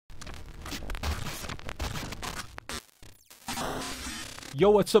Yo,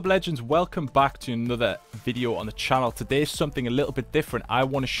 what's up legends? Welcome back to another video on the channel. Today is something a little bit different. I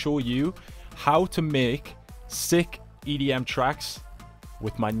want to show you how to make sick EDM tracks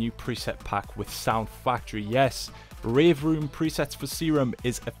with my new preset pack with Sound Factory. Yes, Rave Room presets for Serum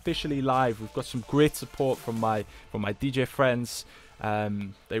is officially live. We've got some great support from my DJ friends.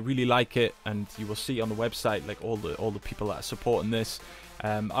 They really like it, and you will see on the website like all the people that are supporting this.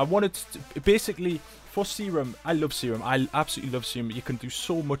 I wanted to basically for Serum. I love Serum. I absolutely love Serum. You can do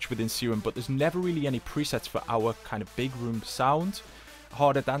so much within Serum, but there's never really any presets for our kind of big room sound,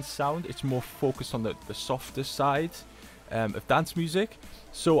 harder dance sound. It's more focused on the softer side of dance music.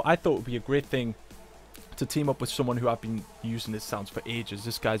 So I thought it would be a great thing to team up with someone who I've been using his sounds for ages.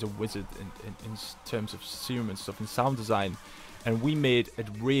 This guy's a wizard in terms of Serum and stuff and sound design. And we made a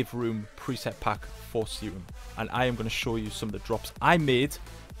Rave Room preset pack for Serum. And I am going to show you some of the drops I made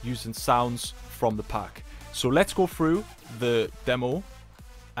using sounds from the pack. So let's go through the demo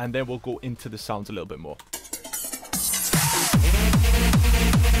and then we'll go into the sounds a little bit more.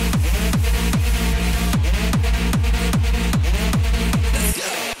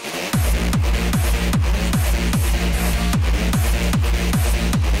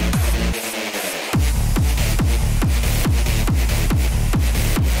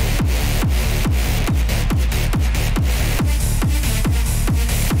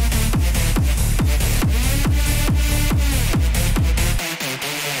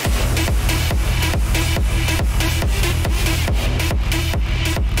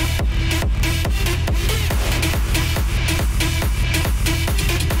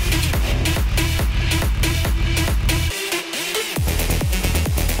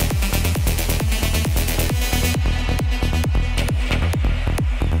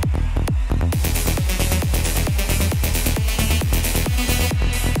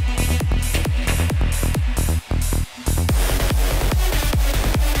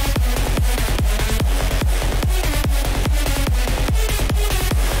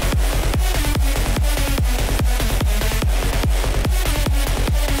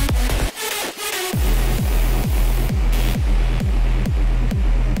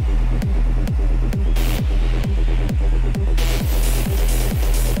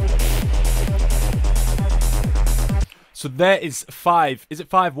 So there is five. Is it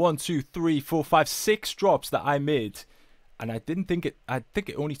five? 1, 2, 3, 4, 5, 6 drops that I made, and I think it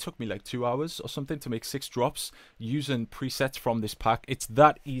only took me like 2 hours or something to make 6 drops using presets from this pack. It's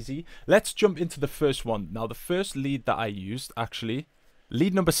that easy. Let's jump into the first one. Now the first lead that I used, actually,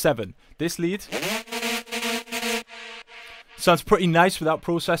 lead number 7. This lead sounds pretty nice without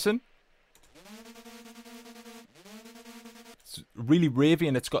processing. Really ravey,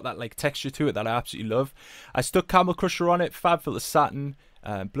 and it's got that like texture to it that I absolutely love. I stuck Camel Crusher on it, Fab Filter Satin,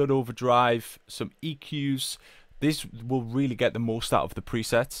 Blood Overdrive, some EQs. This will really get the most out of the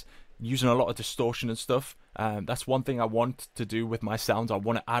presets, using a lot of distortion and stuff. That's one thing I want to do with my sounds. I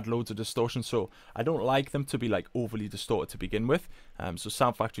want to add loads of distortion, so I don't like them to be like overly distorted to begin with. So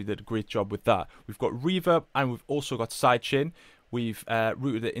Sound Factory did a great job with that. We've got reverb, and we've also got sidechain. We've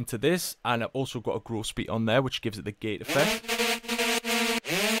routed it into this, and I've also got a gross beat on there, which gives it the gate effect.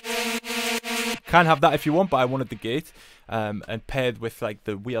 Can have that if you want, but I wanted the gate, and paired with like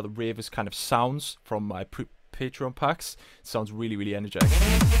the We Are the Ravers kind of sounds from my Patreon packs. It sounds really, really energetic.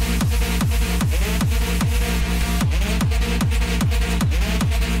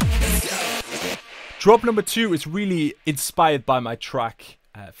 Drop number 2 is really inspired by my track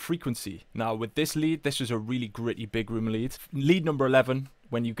Frequency. Now with this lead, this is a really gritty big room lead. Lead number 11.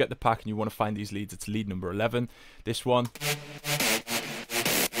 When you get the pack and you want to find these leads, it's lead number 11. This one.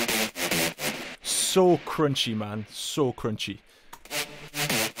 So crunchy, man. So crunchy.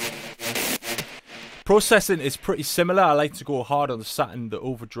 Processing is pretty similar. I like to go hard on the satin, the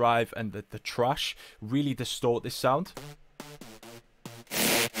overdrive, and the trash. Really distort this sound.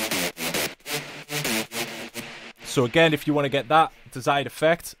 So again, if you want to get that desired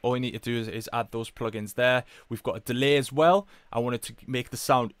effect, all you need to do is add those plugins there. We've got a delay as well. I wanted to make the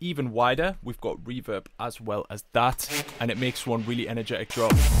sound even wider. We've got reverb as well as that, and it makes one really energetic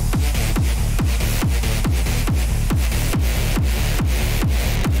drop.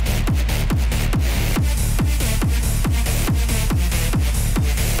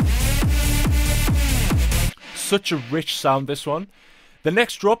 Such a rich sound, this one. The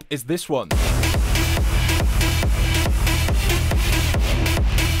next drop is this one.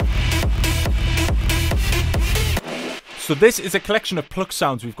 So this is a collection of pluck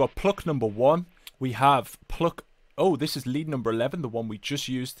sounds. We've got pluck number 1. We have pluck... Oh, this is lead number 11, the one we just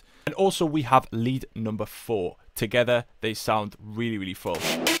used. And also we have lead number 4. Together, they sound really, really full.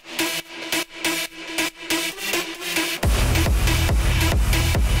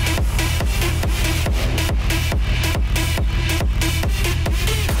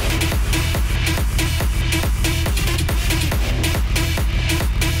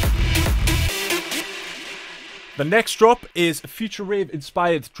 The next drop is a Future Rave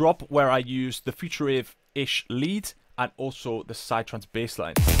inspired drop where I use the Future Rave-ish lead and also the Psytrance bass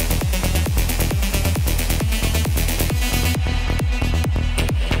line.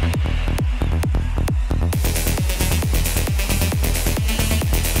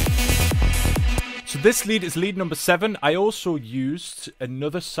 So this lead is lead number 7. I also used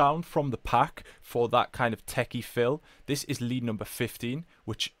another sound from the pack for that kind of techie fill. This is lead number 15,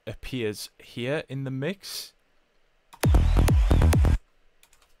 which appears here in the mix.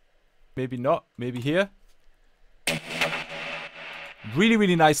 Maybe not, maybe here. Really,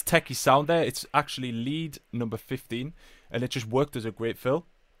 really nice techie sound there. It's actually lead number 15, and it just worked as a great fill.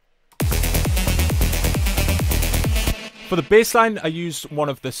 For the bass line, I used one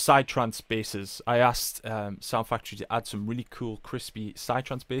of the Psytrance basses. I asked Sound Factory to add some really cool, crispy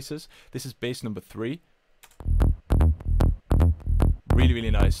Psytrance basses. This is bass number 3. Really,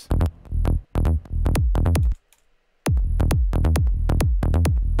 really nice.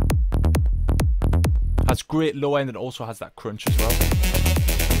 Has great low end and also has that crunch as well.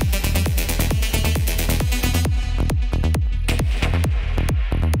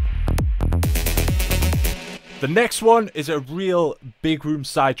 The next one is a real big room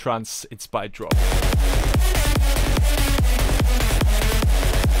Psytrance inspired drop.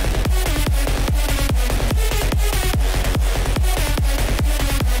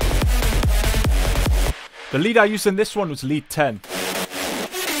 The lead I used in this one was lead 10.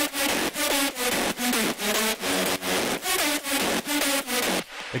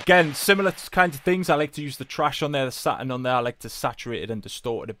 Again, similar kinds of things. I like to use the trash on there, the satin on there. I like to saturate it and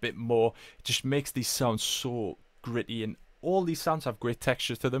distort it a bit more. It just makes these sounds so gritty, and all these sounds have great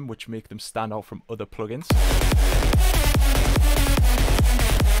texture to them, which make them stand out from other plugins.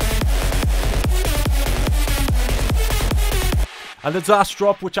 And the last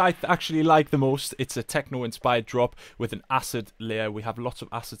drop, which I actually like the most, it's a techno-inspired drop with an acid layer. We have lots of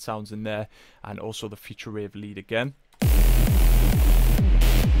acid sounds in there, and also the Future Rave lead again.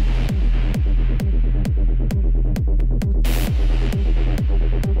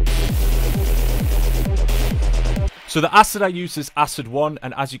 So the acid I use is acid 1,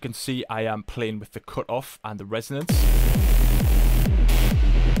 and as you can see, I am playing with the cutoff and the resonance.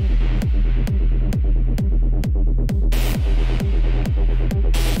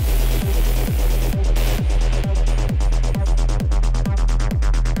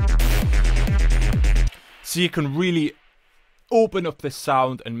 So you can really open up this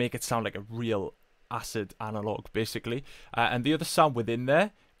sound and make it sound like a real acid analog, basically. And the other sound within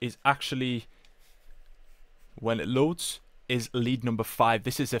there is actually, when it loads, is lead number 5.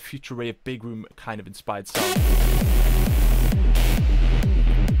 This is a Future Rave big room kind of inspired sound.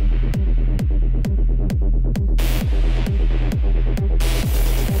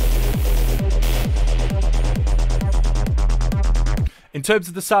 In terms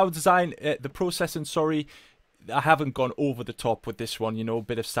of the sound design, the processing, sorry, I haven't gone over the top with this one, you know, a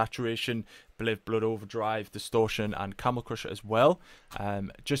bit of saturation, blood overdrive, distortion, and Camel Crusher as well.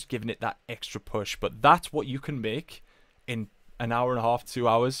 Just giving it that extra push. But that's what you can make in an hour and a half, 2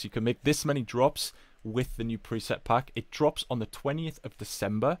 hours. You can make this many drops with the new preset pack. It drops on the 20th of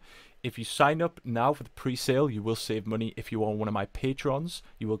December. If you sign up now for the pre-sale, you will save money. If you are one of my patrons,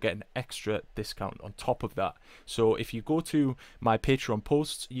 you will get an extra discount on top of that. So if you go to my Patreon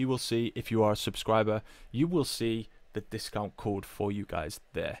posts, you will see, if you are a subscriber, you will see the discount code for you guys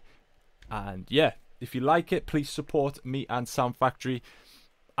there. And yeah, if you like it, please support me and Sound Factory.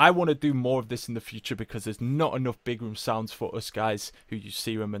 I want to do more of this in the future because there's not enough big room sounds for us guys who use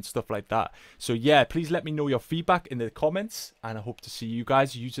Serum and stuff like that. So yeah, please let me know your feedback in the comments, and I hope to see you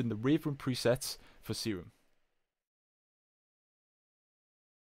guys using the Rave Room presets for Serum.